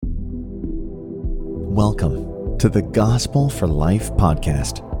Welcome to the Gospel for Life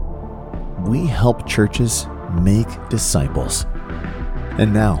podcast. We help churches make disciples.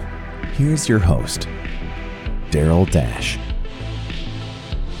 And now, here's your host, Daryl Dash.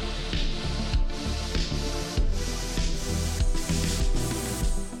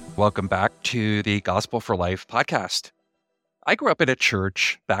 Welcome back to the Gospel for Life podcast. I grew up in a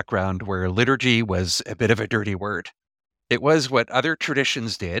church background where liturgy was a bit of a dirty word. It was what other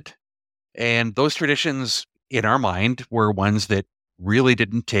traditions did, and those traditions, in our mind, were ones that really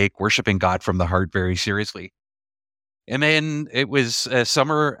didn't take worshiping God from the heart very seriously. And then it was a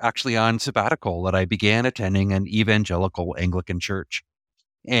summer actually on sabbatical that I began attending an evangelical Anglican church.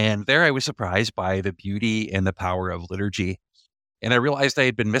 And there I was surprised by the beauty and the power of liturgy. And I realized I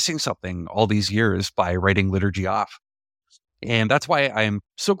had been missing something all these years by writing liturgy off. And that's why I'm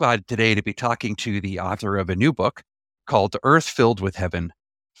so glad today to be talking to the author of a new book called Earth Filled with Heaven: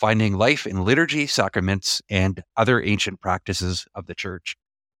 Finding Life in Liturgy, Sacraments, and Other Ancient Practices of the Church.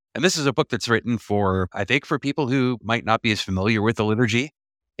 And this is a book that's written for people who might not be as familiar with the liturgy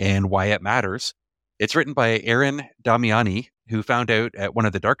and why it matters. It's written by Aaron Damiani, who found out at one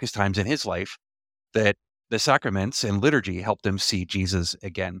of the darkest times in his life that the sacraments and liturgy helped him see Jesus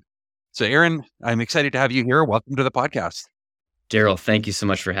again. So Aaron, I'm excited to have you here. Welcome to the podcast. Daryl, thank you so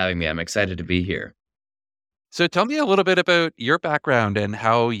much for having me. I'm excited to be here. So tell me a little bit about your background and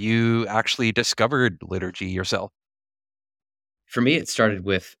how you actually discovered liturgy yourself. For me, it started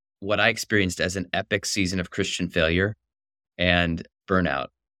with what I experienced as an epic season of Christian failure and burnout.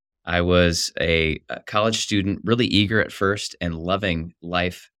 I was a college student, really eager at first and loving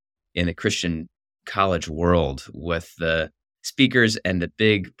life in the Christian college world with the speakers and the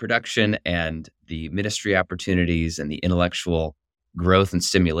big production and the ministry opportunities and the intellectual growth and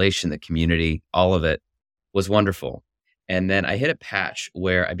stimulation, the community, all of it was wonderful. And then I hit a patch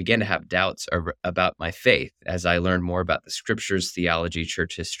where I began to have doubts about my faith. As I learned more about the scriptures, theology,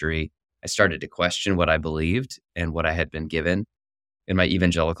 church history, I started to question what I believed and what I had been given in my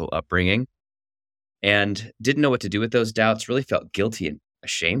evangelical upbringing, and didn't know what to do with those doubts, really felt guilty and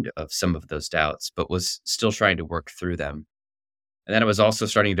ashamed of some of those doubts, but was still trying to work through them. And then I was also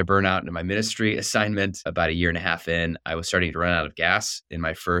starting to burn out in my ministry assignment. About a year and a half in, I was starting to run out of gas in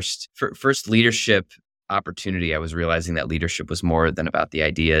my first leadership opportunity. I was realizing that leadership was more than about the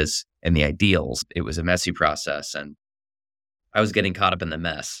ideas and the ideals. It was a messy process, and I was getting caught up in the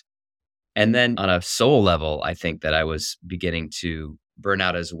mess. And then on a soul level, I think that I was beginning to burn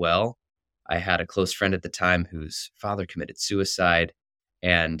out as well. I had a close friend at the time whose father committed suicide,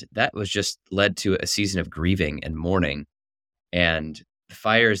 and that was just led to a season of grieving and mourning. And the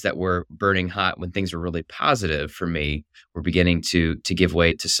fires that were burning hot when things were really positive for me were beginning to give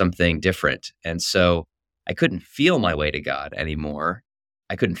way to something different. And so I couldn't feel my way to God anymore.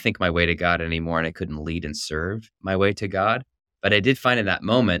 I couldn't think my way to God anymore, and I couldn't lead and serve my way to God. But I did find in that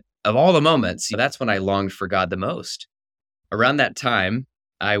moment, of all the moments, that's when I longed for God the most. Around that time,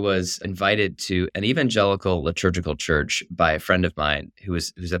 I was invited to an evangelical liturgical church by a friend of mine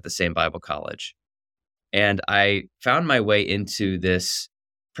who's at the same Bible college. And I found my way into this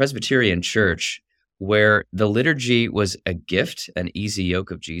Presbyterian church where the liturgy was a gift, an easy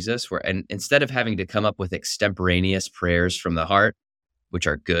yoke of Jesus, and instead of having to come up with extemporaneous prayers from the heart, which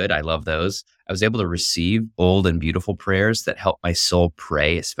are good, I love those, I was able to receive bold and beautiful prayers that help my soul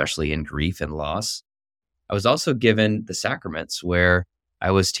pray, especially in grief and loss. I was also given the sacraments where I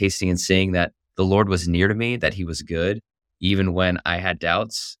was tasting and seeing that the Lord was near to me, that he was good, even when I had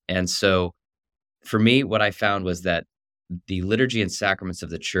doubts. And so for me, what I found was that the liturgy and sacraments of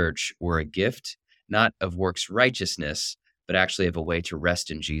the church were a gift, not of works righteousness, but actually of a way to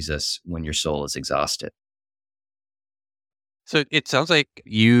rest in Jesus when your soul is exhausted. So it sounds like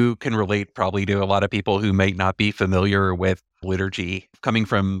you can relate probably to a lot of people who might not be familiar with liturgy. Coming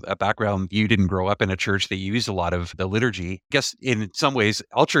from a background, you didn't grow up in a church that used a lot of the liturgy. I guess in some ways,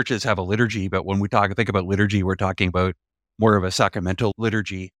 all churches have a liturgy, but when we think about liturgy, we're talking about more of a sacramental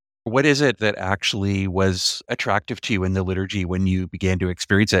liturgy. What is it that actually was attractive to you in the liturgy when you began to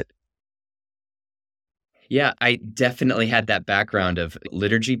experience it? Yeah, I definitely had that background of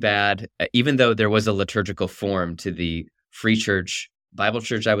liturgy bad, even though there was a liturgical form to the free church, Bible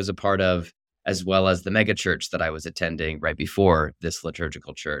church I was a part of, as well as the mega church that I was attending right before this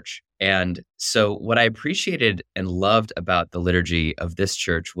liturgical church. And so what I appreciated and loved about the liturgy of this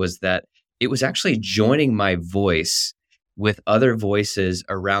church was that it was actually joining my voice with other voices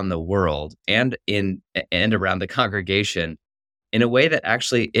around the world and around the congregation in a way that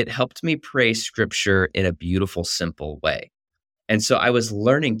actually it helped me pray scripture in a beautiful, simple way. And so I was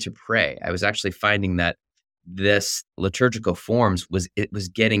learning to pray. I was actually finding that this liturgical forms was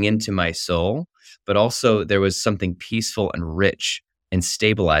getting into my soul, but also there was something peaceful and rich and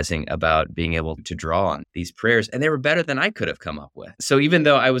stabilizing about being able to draw on these prayers. And they were better than I could have come up with. So even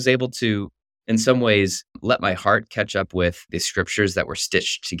though I was able to, in some ways, let my heart catch up with the scriptures that were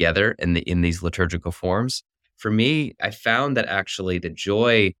stitched together in these liturgical forms, for me, I found that actually the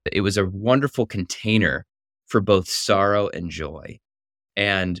joy, it was a wonderful container for both sorrow and joy.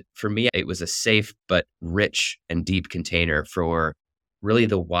 And for me, it was a safe but rich and deep container for really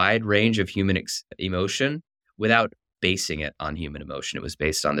the wide range of human emotion without basing it on human emotion. It was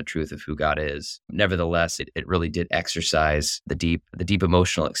based on the truth of who God is. Nevertheless, it really did exercise the deep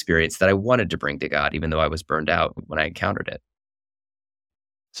emotional experience that I wanted to bring to God, even though I was burned out when I encountered it.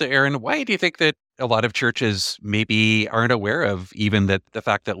 So, Aaron, why do you think that a lot of churches maybe aren't aware of even that the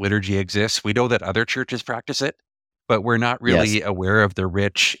fact that liturgy exists? We know that other churches practice it, but we're not really Yes. aware of the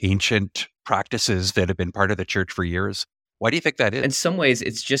rich, ancient practices that have been part of the church for years. Why do you think that is? In some ways,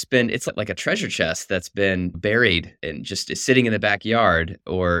 it's like a treasure chest that's been buried and just is sitting in the backyard,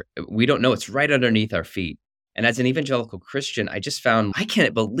 or we don't know, it's right underneath our feet. And as an evangelical Christian, I just found I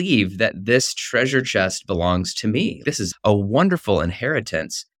can't believe that this treasure chest belongs to me. This is a wonderful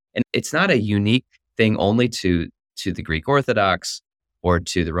inheritance. And it's not a unique thing only to the Greek Orthodox or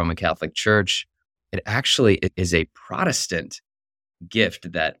to the Roman Catholic Church. It is a Protestant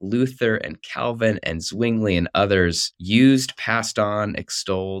gift that Luther and Calvin and Zwingli and others used, passed on,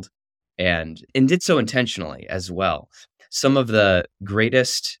 extolled, and did so intentionally as well. Some of the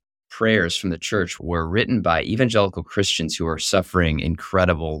greatest prayers from the church were written by evangelical Christians who are suffering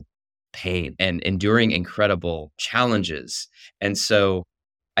incredible pain and enduring incredible challenges. And so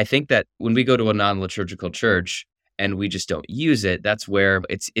I think that when we go to a non-liturgical church and we just don't use it, that's where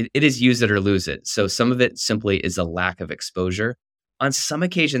it is use it or lose it. So some of it simply is a lack of exposure. On some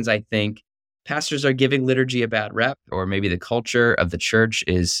occasions, I think pastors are giving liturgy a bad rep, or maybe the culture of the church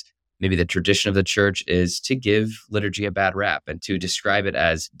is, maybe the tradition of the church is to give liturgy a bad rap and to describe it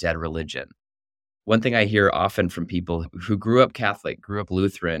as dead religion. One thing I hear often from people who grew up Catholic, grew up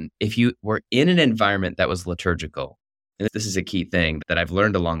Lutheran, if you were in an environment that was liturgical, and this is a key thing that I've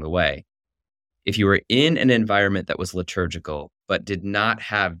learned along the way, if you were in an environment that was liturgical, but did not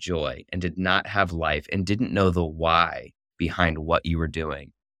have joy and did not have life and didn't know the why behind what you were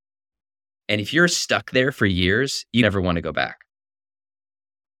doing, and if you're stuck there for years, you never want to go back.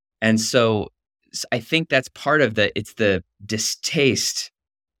 And so I think that's part of it's the distaste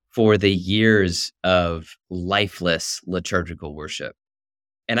for the years of lifeless liturgical worship.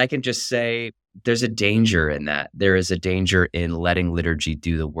 And I can just say there's a danger in that. There is a danger in letting liturgy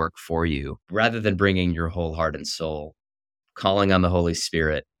do the work for you rather than bringing your whole heart and soul, calling on the Holy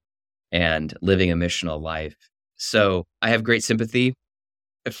Spirit and living a missional life. So I have great sympathy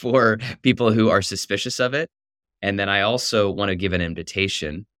for people who are suspicious of it. And then I also want to give an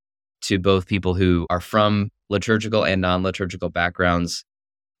invitation to both people who are from liturgical and non-liturgical backgrounds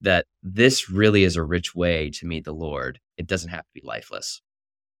that this really is a rich way to meet the Lord. It doesn't have to be lifeless.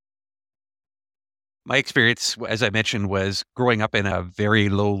 My experience, as I mentioned, was growing up in a very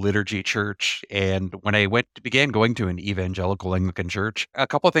low liturgy church. And when I began going to an evangelical Anglican church, a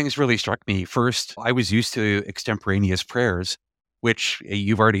couple of things really struck me. First, I was used to extemporaneous prayers, which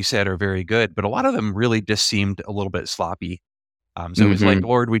you've already said are very good, but a lot of them really just seemed a little bit sloppy. So it was like,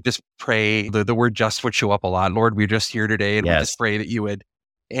 Lord, we just pray. The word just would show up a lot. Lord, we're just here today, and we just pray that you would.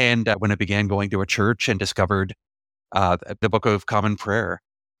 And when I began going to a church and discovered the Book of Common Prayer,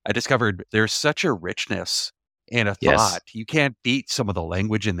 I discovered there's such a richness and a thought. You can't beat some of the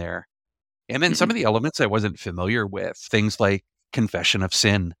language in there. And then some of the elements I wasn't familiar with, things like confession of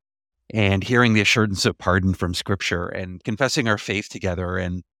sin and hearing the assurance of pardon from Scripture and confessing our faith together.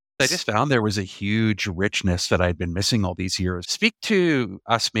 And I just found there was a huge richness that I'd been missing all these years. Speak to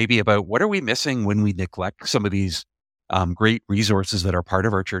us maybe about what are we missing when we neglect some of these great resources that are part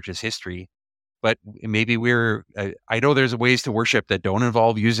of our church's history. But maybe I know there's ways to worship that don't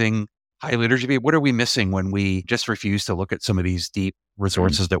involve using high liturgy. What are we missing when we just refuse to look at some of these deep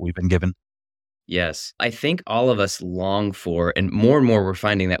resources that we've been given? Yes. I think all of us long for, and more we're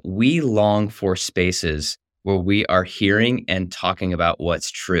finding that we long for spaces where we are hearing and talking about what's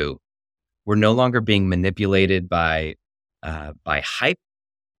true. We're no longer being manipulated by hype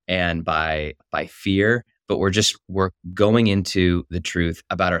and by fear, but we're going into the truth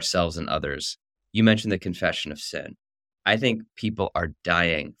about ourselves and others. You mentioned the confession of sin. I think people are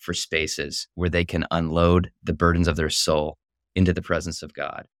dying for spaces where they can unload the burdens of their soul into the presence of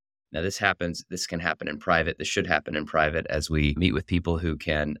God. Now, this can happen in private. This should happen in private as we meet with people who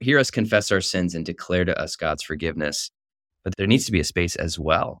can hear us confess our sins and declare to us God's forgiveness. But there needs to be a space as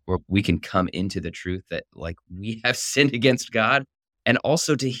well where we can come into the truth that like we have sinned against God, and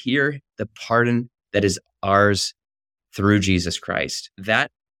also to hear the pardon that is ours through Jesus Christ.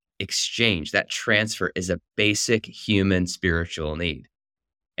 That exchange, that transfer is a basic human spiritual need.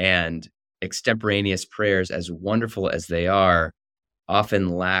 And extemporaneous prayers, as wonderful as they are, often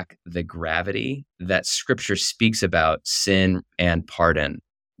lack the gravity that Scripture speaks about sin and pardon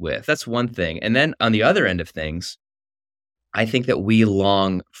with. That's one thing. And then on the other end of things, I think that we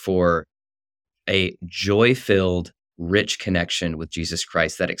long for a joy-filled, rich connection with Jesus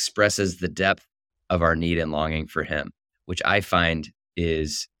Christ that expresses the depth of our need and longing for him, which I find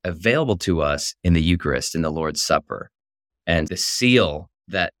is available to us in the Eucharist, in the Lord's Supper. And the seal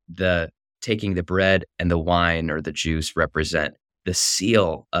that the taking the bread and the wine or the juice represent, the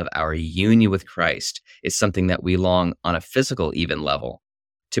seal of our union with Christ, is something that we long on a physical even level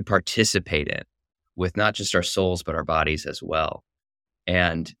to participate in with not just our souls, but our bodies as well.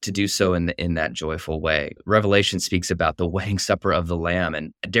 And to do so in that joyful way. Revelation speaks about the wedding supper of the Lamb.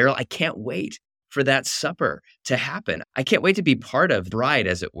 And Daryl, I can't wait for that supper to happen. I can't wait to be part of the bride,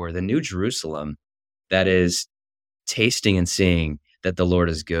 as it were, the New Jerusalem that is tasting and seeing that the Lord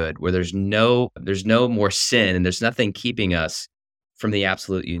is good, where there's no more sin and there's nothing keeping us from the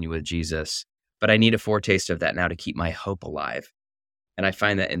absolute union with Jesus. But I need a foretaste of that now to keep my hope alive. And I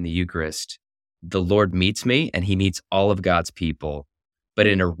find that in the Eucharist, the Lord meets me and he meets all of God's people, but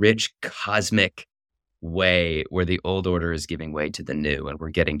in a rich cosmic way where the old order is giving way to the new, and we're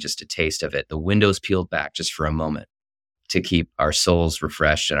getting just a taste of it. The window's peeled back just for a moment to keep our souls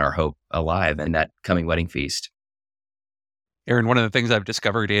refreshed and our hope alive in that coming wedding feast. Aaron, one of the things I've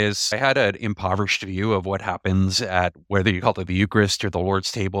discovered is I had an impoverished view of what happens at whether you call it the Eucharist or the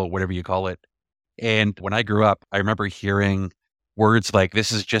Lord's table, whatever you call it. And when I grew up, I remember hearing words like,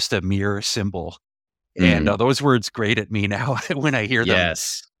 this is just a mere symbol. And those words grate at me now when I hear them.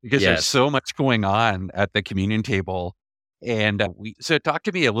 Yes. Because there's so much going on at the communion table. And so talk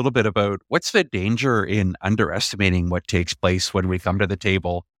to me a little bit about what's the danger in underestimating what takes place when we come to the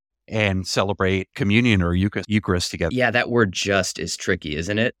table and celebrate communion or Eucharist together. Yeah, that word just is tricky,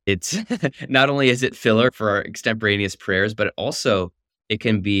 isn't it? It's not only is it filler for our extemporaneous prayers, but it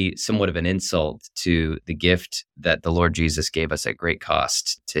can be somewhat of an insult to the gift that the Lord Jesus gave us at great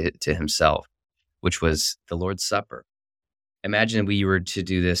cost to himself, which was the Lord's Supper. Imagine we were to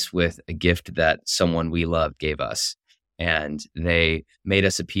do this with a gift that someone we love gave us, and they made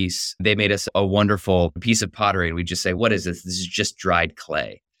us a wonderful piece of pottery, and we just say, what is this? This is just dried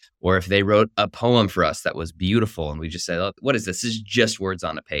clay. Or if they wrote a poem for us that was beautiful, and we just say, oh, what is this? This is just words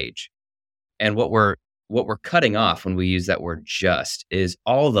on a page. And what we're cutting off when we use that word just is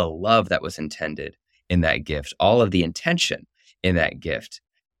all the love that was intended in that gift, all of the intention in that gift,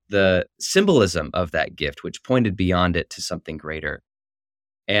 the symbolism of that gift, which pointed beyond it to something greater.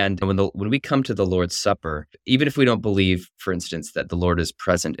 And when we come to the Lord's Supper, even if we don't believe, for instance, that the Lord is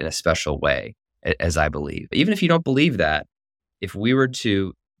present in a special way, as I believe, even if you don't believe that, if we were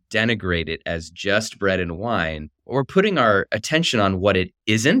to denigrate it as just bread and wine, we're putting our attention on what it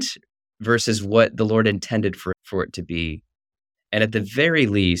isn't versus what the Lord intended for it to be. And at the very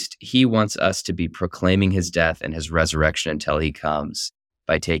least, he wants us to be proclaiming his death and his resurrection until he comes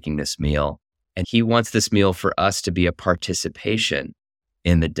by taking this meal. And he wants this meal for us to be a participation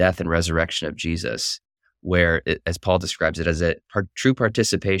in the death and resurrection of Jesus, where, as Paul describes it, as a true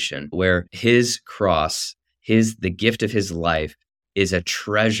participation, where his cross, the gift of his life, is a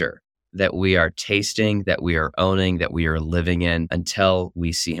treasure that we are tasting, that we are owning, that we are living in until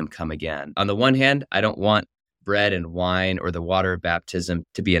we see him come again. On the one hand, I don't want bread and wine or the water of baptism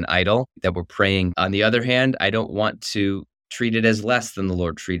to be an idol that we're praying. On the other hand, I don't want to treat it as less than the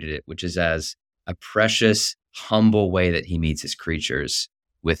Lord treated it, which is as a precious, humble way that he meets his creatures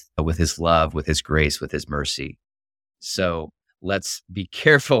with his love, with his grace, with his mercy. So let's be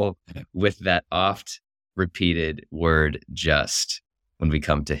careful with that oft repeated word just when we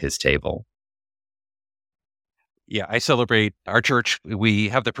come to his table. Yeah, I celebrate our church. We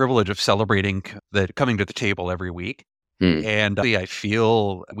have the privilege of celebrating the coming to the table every week. And I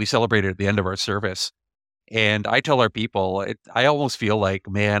feel we celebrate it at the end of our service. And I tell our people, I almost feel like,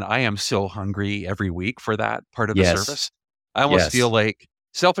 man, I am so hungry every week for that part of the service. I almost feel like,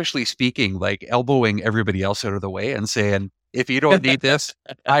 selfishly speaking, like elbowing everybody else out of the way and saying, if you don't need this,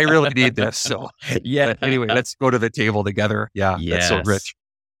 I really need this. So but anyway, let's go to the table together. Yeah, that's so rich.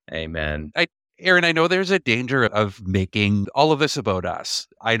 Amen. Aaron, I know there's a danger of making all of this about us.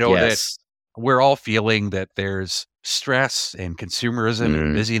 I know that we're all feeling that there's stress and consumerism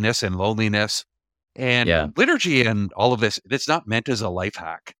and busyness and loneliness and liturgy and all of this. It's not meant as a life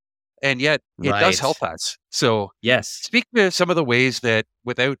hack. And yet it does Right. help us. So Yes. speak to some of the ways that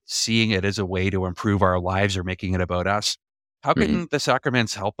without seeing it as a way to improve our lives or making it about us, how Mhm. can the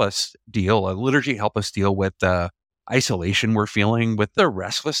sacraments help us a liturgy help us deal with the isolation we're feeling, with the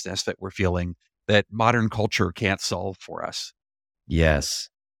restlessness that we're feeling that modern culture can't solve for us? Yes.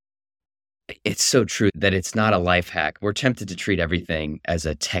 It's so true that it's not a life hack. We're tempted to treat everything as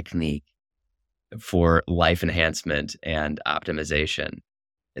a technique for life enhancement and optimization.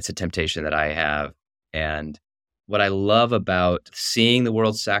 It's a temptation that I have. And what I love about seeing the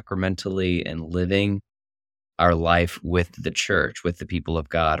world sacramentally and living our life with the church, with the people of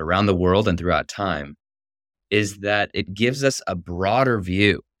God around the world and throughout time, is that it gives us a broader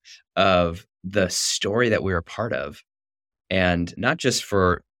view of the story that we're a part of. And not just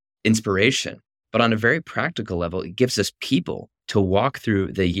for inspiration, but on a very practical level, it gives us people to walk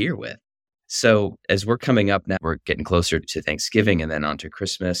through the year with. So as we're coming up now, we're getting closer to Thanksgiving and then on to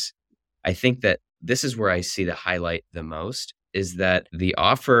Christmas. I think that this is where I see the highlight the most is that the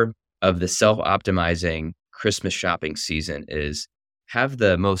offer of the self-optimizing Christmas shopping season is have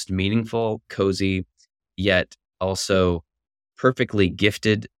the most meaningful, cozy, yet also perfectly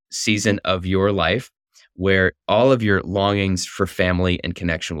gifted season of your life where all of your longings for family and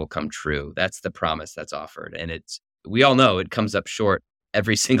connection will come true. That's the promise that's offered. And we all know it comes up short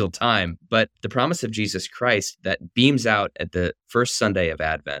every single time, but the promise of Jesus Christ that beams out at the first Sunday of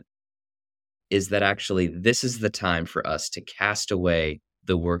Advent is that actually this is the time for us to cast away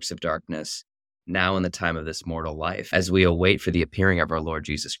the works of darkness now in the time of this mortal life as we await for the appearing of our Lord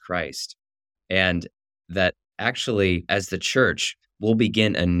Jesus Christ. And that actually, as the church, we'll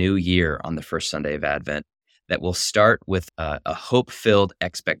begin a new year on the first Sunday of Advent that will start with a hope-filled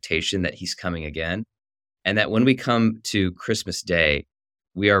expectation that he's coming again. And that when we come to Christmas Day,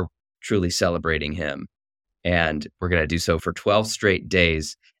 we are truly celebrating him. And we're going to do so for 12 straight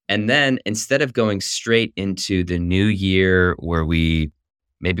days. And then instead of going straight into the new year where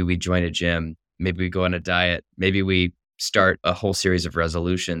maybe we join a gym, maybe we go on a diet, maybe we start a whole series of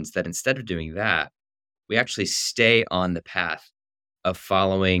resolutions, that instead of doing that, we actually stay on the path of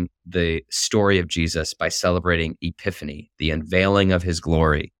following the story of Jesus by celebrating Epiphany, the unveiling of his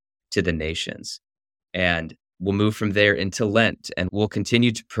glory to the nations. And we'll move from there into Lent, and we'll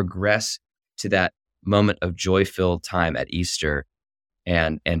continue to progress to that moment of joy-filled time at Easter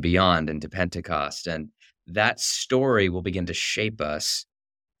and beyond into Pentecost. And that story will begin to shape us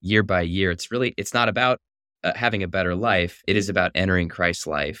year by year. It's not about having a better life. It is about entering Christ's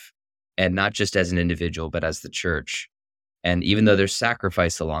life, and not just as an individual, but as the church. And even though there's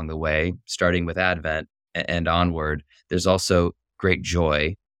sacrifice along the way, starting with Advent and onward, there's also great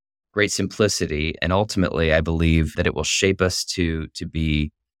joy, great simplicity. And ultimately, I believe that it will shape us to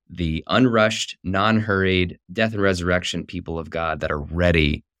be the unrushed, non-hurried death and resurrection people of God that are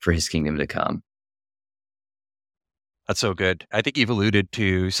ready for his kingdom to come. That's so good. I think you've alluded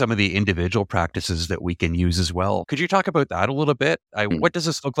to some of the individual practices that we can use as well. Could you talk about that a little bit? Mm. What does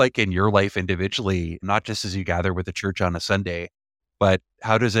this look like in your life individually, not just as you gather with the church on a Sunday, but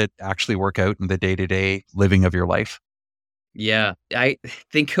how does it actually work out in the day-to-day living of your life? Yeah, I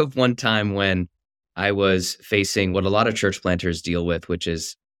think of one time when I was facing what a lot of church planters deal with, which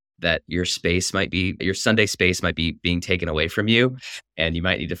is that your Sunday space might be being taken away from you, and you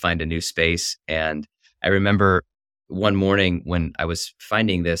might need to find a new space. And I remember one morning when I was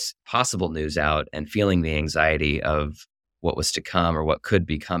finding this possible news out and feeling the anxiety of what was to come or what could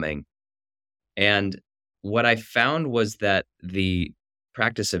be coming. And what I found was that the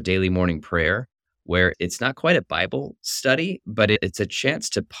practice of daily morning prayer, where it's not quite a Bible study, but it's a chance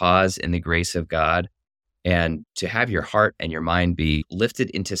to pause in the grace of God and to have your heart and your mind be lifted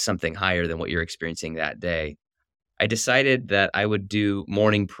into something higher than what you're experiencing that day. I decided that I would do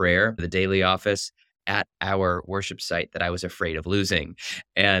morning prayer, the daily office, at our worship site that I was afraid of losing.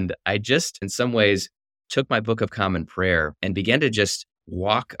 And I just, in some ways, took my Book of Common Prayer and began to just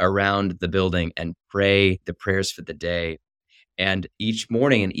walk around the building and pray the prayers for the day. And each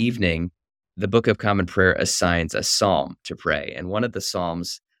morning and evening, the Book of Common Prayer assigns a psalm to pray. And one of the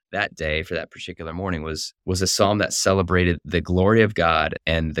psalms that day for that particular morning was a psalm that celebrated the glory of God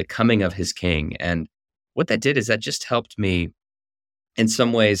and the coming of his king. And what that did is that just helped me in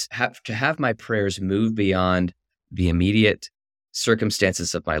some ways have my prayers move beyond the immediate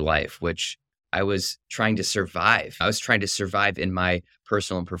circumstances of my life, which I was trying to survive. I was trying to survive in my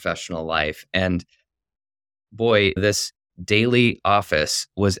personal and professional life. And boy, this daily office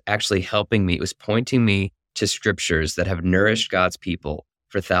was actually helping me. It was pointing me to scriptures that have nourished God's people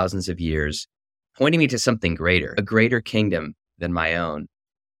for thousands of years, pointing me to something greater, a greater kingdom than my own.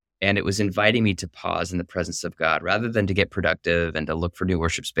 And it was inviting me to pause in the presence of God rather than to get productive and to look for new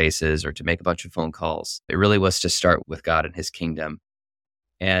worship spaces or to make a bunch of phone calls. It really was to start with God and his kingdom.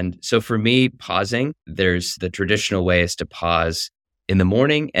 And so for me, pausing, there's the traditional way is to pause in the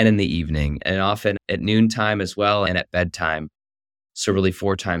morning and in the evening, and often at noontime as well and at bedtime. So really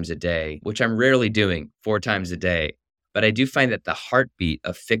 4 times a day, which I'm rarely doing 4 times a day. But I do find that the heartbeat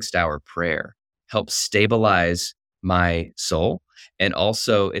of fixed hour prayer helps stabilize my soul. And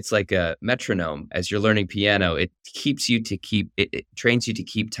also it's like a metronome. As you're learning piano, it trains you to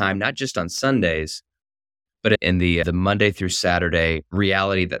keep time, not just on Sundays, but in the Monday through Saturday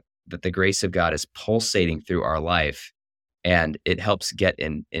reality that the grace of God is pulsating through our life, and it helps get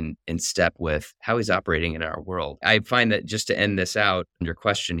in step with how he's operating in our world. I find that, just to end this out, your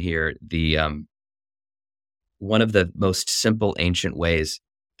question here, the one of the most simple ancient ways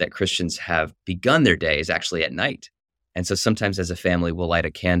that Christians have begun their day is actually at night. And so sometimes as a family, we'll light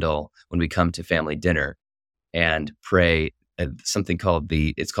a candle when we come to family dinner and pray something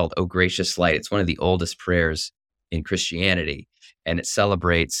it's called O Gracious Light. It's one of the oldest prayers in Christianity, and it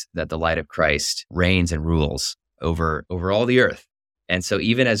celebrates that the light of Christ reigns and rules over all the earth. And so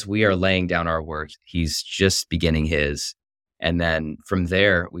even as we are laying down our work, he's just beginning his. And then from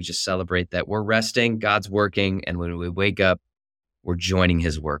there, we just celebrate that we're resting, God's working, and when we wake up, we're joining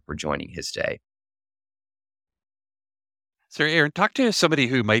his work, we're joining his day. So, Aaron, talk to somebody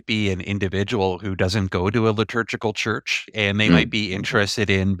who might be an individual who doesn't go to a liturgical church, and they might be interested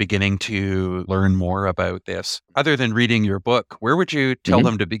in beginning to learn more about this. Other than reading your book, where would you tell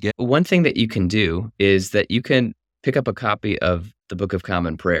them to begin? One thing that you can do is that you can pick up a copy of the Book of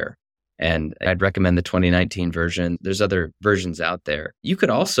Common Prayer. And I'd recommend the 2019 version. There's other versions out there. You could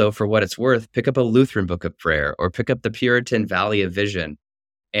also, for what it's worth, pick up a Lutheran Book of Prayer or pick up the Puritan Valley of Vision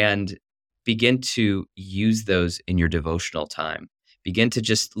and begin to use those in your devotional time. Begin to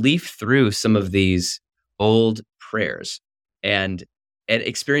just leaf through some of these old prayers and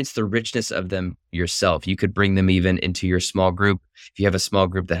experience the richness of them yourself. You could bring them even into your small group. If you have a small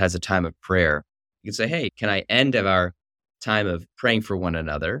group that has a time of prayer, you can say, hey, can I end our time of praying for one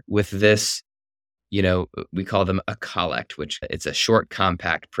another with this, we call them a collect, which it's a short,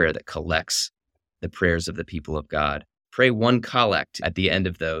 compact prayer that collects the prayers of the people of God. Pray one collect at the end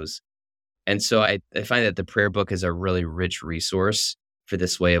of those. And so I find that the prayer book is a really rich resource for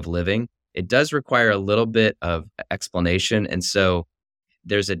this way of living. It does require a little bit of explanation. And so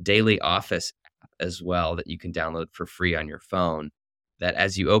there's a daily office app as well that you can download for free on your phone, that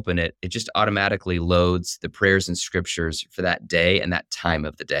as you open it, it just automatically loads the prayers and scriptures for that day and that time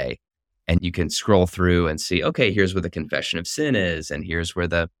of the day. And you can scroll through and see, okay, here's where the confession of sin is. And here's where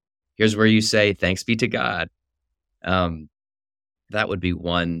you say, thanks be to God. That would be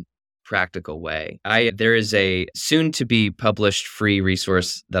one practical way. There is a soon to be published free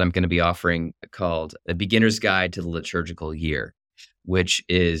resource that I'm going to be offering called A Beginner's Guide to the Liturgical Year, which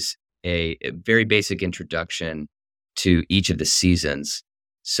is a very basic introduction to each of the seasons.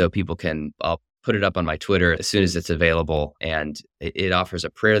 So I'll put it up on my Twitter as soon as it's available. And it offers a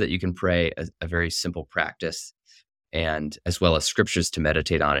prayer that you can pray, a very simple practice, and as well as scriptures to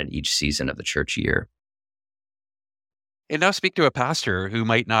meditate on in each season of the church year. And now speak to a pastor who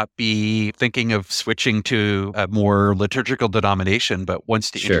might not be thinking of switching to a more liturgical denomination, but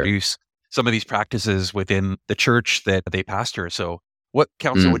wants to introduce some of these practices within the church that they pastor. So what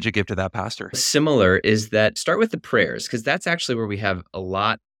counsel would you give to that pastor? Similar is that start with the prayers, because that's actually where we have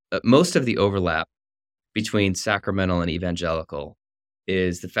most of the overlap between sacramental and evangelical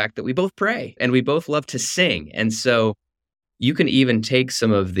is the fact that we both pray and we both love to sing. And so you can even take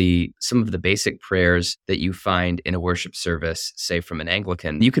some of the basic prayers that you find in a worship service, say from an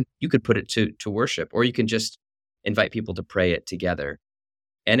Anglican. You could put it to worship, or you can just invite people to pray it together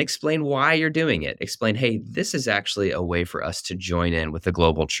and explain why you're doing it. Explain, hey, this is actually a way for us to join in with the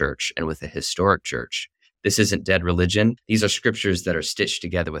global church and with the historic church. This isn't dead religion. These are scriptures that are stitched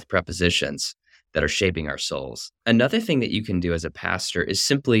together with prepositions that are shaping our souls. Another thing that you can do as a pastor is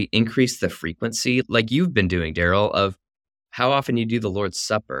simply increase the frequency, like you've been doing, Daryl, of how often you do the Lord's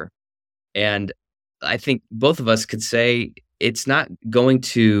Supper. And I think both of us could say it's not going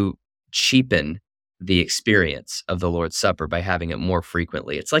to cheapen the experience of the Lord's Supper by having it more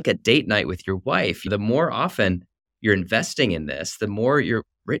frequently. It's like a date night with your wife. The more often you're investing in this, the more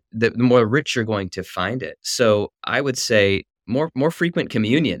rich you're going to find it. So I would say more frequent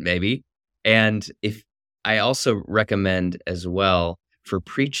communion, maybe. And I also recommend as well for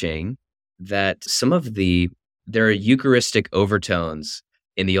preaching that there are Eucharistic overtones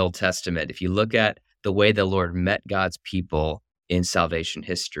in the Old Testament. If you look at the way the Lord met God's people in salvation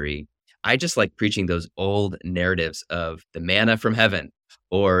history, I just like preaching those old narratives of the manna from heaven,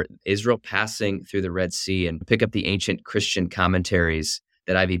 or Israel passing through the Red Sea, and pick up the ancient Christian commentaries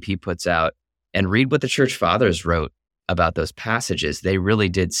that IVP puts out and read what the church fathers wrote about those passages. They really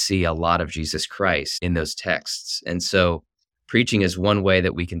did see a lot of Jesus Christ in those texts. And so preaching is one way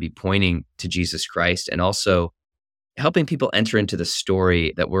that we can be pointing to Jesus Christ and also helping people enter into the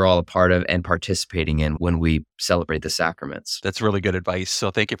story that we're all a part of and participating in when we celebrate the sacraments. That's really good advice.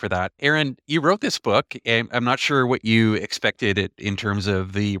 So thank you for that. Aaron, you wrote this book, and I'm not sure what you expected it in terms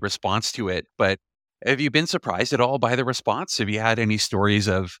of the response to it, but have you been surprised at all by the response? Have you had any stories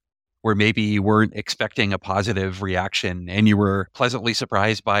of where maybe you weren't expecting a positive reaction and you were pleasantly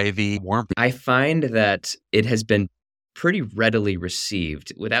surprised by the warmth? I find that it has been pretty readily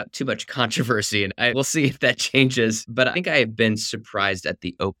received without too much controversy. And we'll see if that changes. But I think I have been surprised at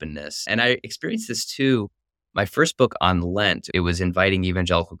the openness. And I experienced this too. My first book on Lent, it was inviting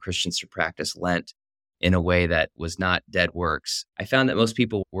evangelical Christians to practice Lent in a way that was not dead works. I found that most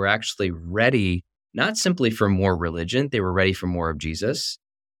people were actually ready, not simply for more religion, they were ready for more of Jesus.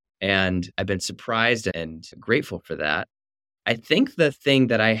 And I've been surprised and grateful for that. I think the thing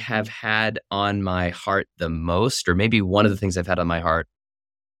that I have had on my heart the most, or maybe one of the things I've had on my heart,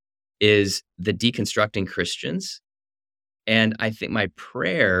 is the deconstructing Christians. And I think my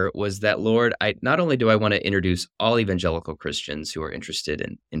prayer was that, Lord, not only do I want to introduce all evangelical Christians who are interested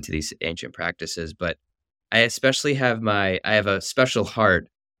into these ancient practices, but I especially have a special heart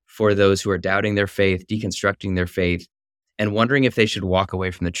for those who are doubting their faith, deconstructing their faith, and wondering if they should walk away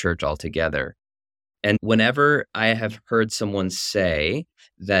from the church altogether. And whenever I have heard someone say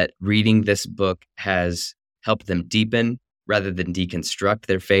that reading this book has helped them deepen rather than deconstruct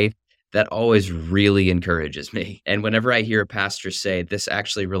their faith, that always really encourages me. And whenever I hear a pastor say, this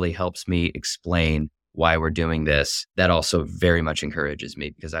actually really helps me explain why we're doing this, that also very much encourages me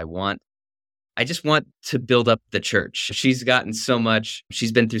because I just want to build up the church. She's been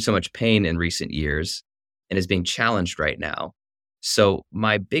through so much pain in recent years and is being challenged right now. So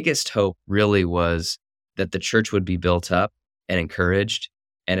my biggest hope really was that the church would be built up and encouraged,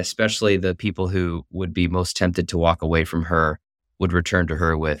 and especially the people who would be most tempted to walk away from her would return to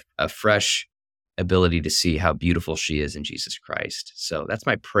her with a fresh ability to see how beautiful she is in Jesus Christ. So that's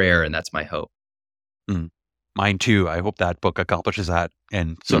my prayer and that's my hope. Mine too. I hope that book accomplishes that.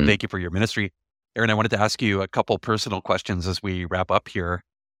 And so thank you for your ministry. Aaron, I wanted to ask you a couple personal questions as we wrap up here.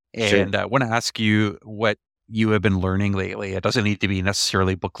 And I want to ask you what you have been learning lately. It doesn't need to be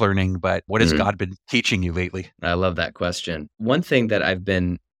necessarily book learning, but what has God been teaching you lately? I love that question. One thing that I've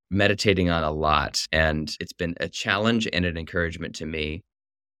been meditating on a lot, and it's been a challenge and an encouragement to me,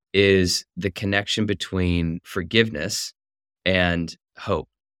 is the connection between forgiveness and hope.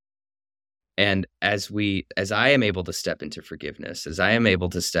 And as I am able to step into forgiveness, as I am able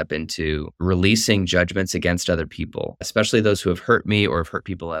to step into releasing judgments against other people, especially those who have hurt me or have hurt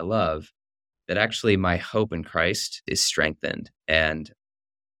people I love, that actually my hope in Christ is strengthened. And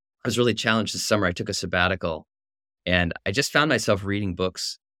I was really challenged this summer. I took a sabbatical and I just found myself reading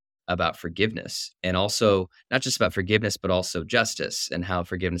books about forgiveness, and also not just about forgiveness, but also justice and how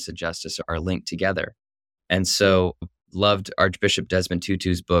forgiveness and justice are linked together. And so loved Archbishop Desmond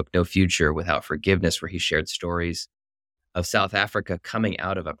Tutu's book, No Future Without Forgiveness, where he shared stories of South Africa coming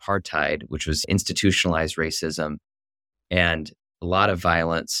out of apartheid, which was institutionalized racism and a lot of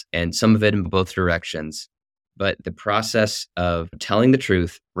violence, and some of it in both directions. But the process of telling the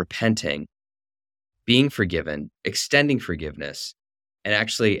truth, repenting, being forgiven, extending forgiveness, and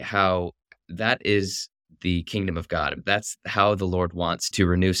actually how that is the kingdom of God. That's how the Lord wants to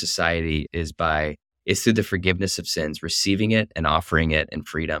renew society is through the forgiveness of sins, receiving it and offering it in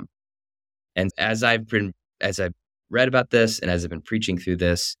freedom. And as I've read about this and as I've been preaching through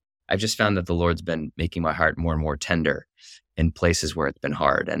this, I've just found that the Lord's been making my heart more and more tender in places where it's been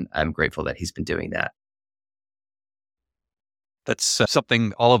hard. And I'm grateful that he's been doing that. That's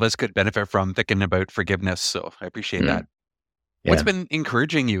something all of us could benefit from, thinking about forgiveness. So I appreciate that. Yeah. What's been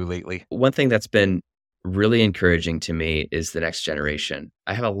encouraging you lately? One thing that's been really encouraging to me is the next generation.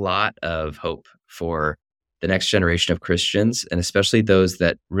 I have a lot of hope for the next generation of Christians, and especially those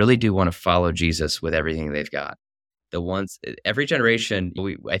that really do want to follow Jesus with everything they've got. Every generation,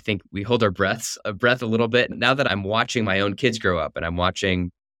 I think we hold our breath a little bit. Now that I'm watching my own kids grow up and I'm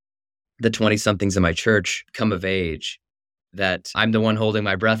watching the 20-somethings in my church come of age, that I'm the one holding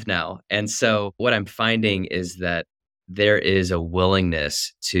my breath now. And so what I'm finding is that there is a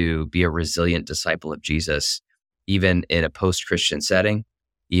willingness to be a resilient disciple of Jesus, even in a post-Christian setting,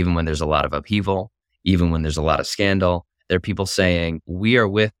 even when there's a lot of upheaval, even when there's a lot of scandal. There are people saying, we are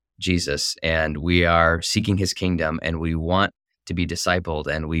with Jesus and we are seeking his kingdom and we want to be discipled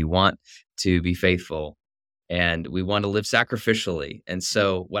and we want to be faithful. and we want to live sacrificially. And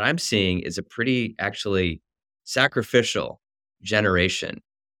so what I'm seeing is a pretty actually sacrificial generation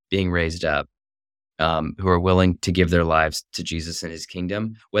being raised up, who are willing to give their lives to Jesus and his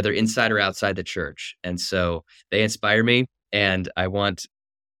kingdom, whether inside or outside the church. And so they inspire me, and I want,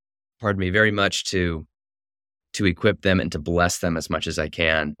 very much to equip them and to bless them as much as I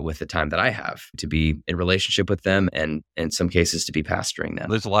can with the time that I have to be in relationship with them, and in some cases to be pastoring them.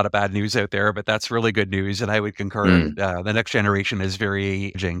 There's a lot of bad news out there, but that's really good news. And I would concur. The next generation is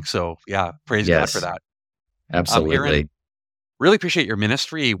very aging. So yeah, praise God for Yes, that. absolutely. Aaron, really appreciate your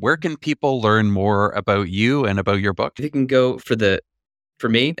ministry. Where can people learn more about you and about your book? You can go for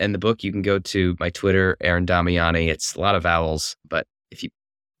me and the book, you can go to my Twitter, Aaron Damiani. It's a lot of vowels, but if you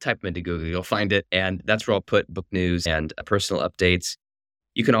type them into Google, you'll find it. And that's where I'll put book news and personal updates.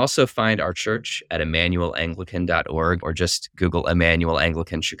 You can also find our church at emmanuelanglican.org, or just Google Emmanuel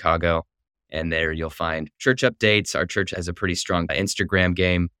Anglican Chicago. And there you'll find church updates. Our church has a pretty strong Instagram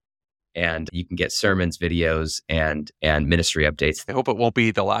game, and you can get sermons, videos, and ministry updates. I hope it won't be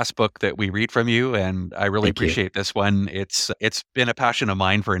the last book that we read from you. And I really Thank you. appreciate this one. It's been a passion of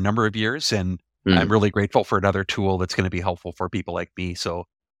mine for a number of years, and Mm. I'm really grateful for another tool that's going to be helpful for people like me. So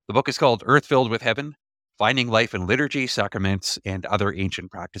the book is called Earth Filled with Heaven: Finding Life in Liturgy, Sacraments, and Other Ancient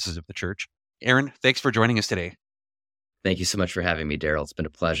Practices of the Church. Aaron, thanks for joining us today. Thank you so much for having me, Daryl. It's been a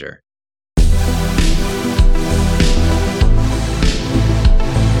pleasure.